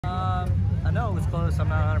close. I'm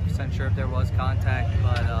not 100% sure if there was contact,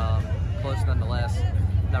 but close nonetheless.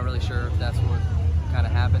 Not really sure if that's what kind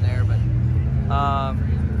of happened there, but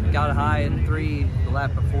got a high in 3 the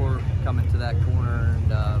lap before coming to that corner,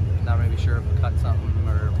 and not really sure if it cut something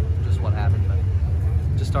or just what happened, but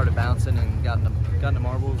just started bouncing and got into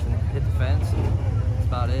marbles and hit the fence, and that's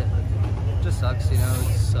about it. But it just sucks, you know.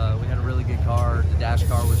 It's, we had a really good car. The dash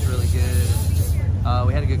car was really good.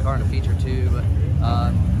 We had a good car in the feature too, but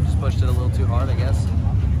just pushed it a little too hard, I guess,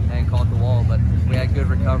 and caught the wall. But we had good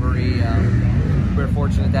recovery. We were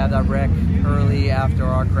fortunate to have that wreck early after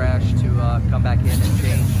our crash to come back in and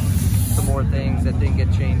change some more things that didn't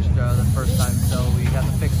get changed the first time. So we got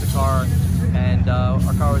to fix the car, and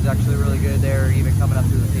our car was actually really good there, even coming up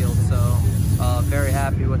through the field. So very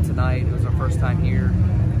happy with tonight. It was our first time here.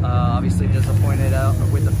 Obviously disappointed out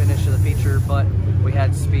with the finish of the feature, but we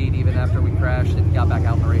had speed even after we crashed and got back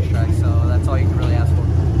out on the racetrack. So that's all you can really ask for.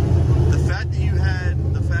 The fact that you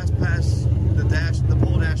had the FastPass, the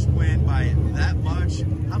pole dash win by that much,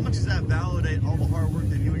 how much does that validate all the hard work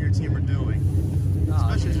that you and your team are doing?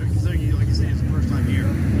 Especially considering, like you said, it's the first time here.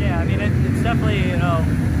 Yeah, I mean, it's definitely, you know,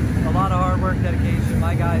 a lot of hard work, dedication.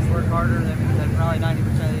 My guys work harder than probably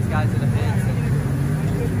 90% of these guys in the pits.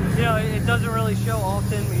 And, you know, it doesn't really show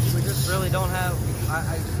often. We just really don't have,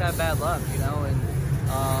 I just have bad luck, you know, and,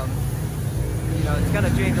 you know, it's got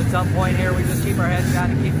to change at some point here. We just keep our heads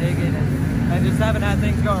down and keep digging, and just haven't had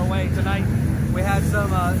things go our way. Tonight, we had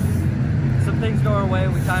some things go our way.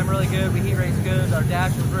 We timed really good. We heat raced good. Our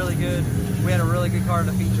dash was really good. We had a really good car in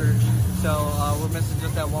the feature. So we're missing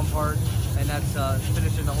just that one part, and that's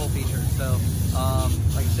finishing the whole feature. So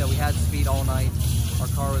like I said, we had speed all night. Our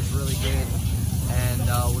car was really good, and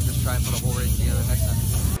we'll just try and put a whole race together next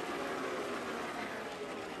time.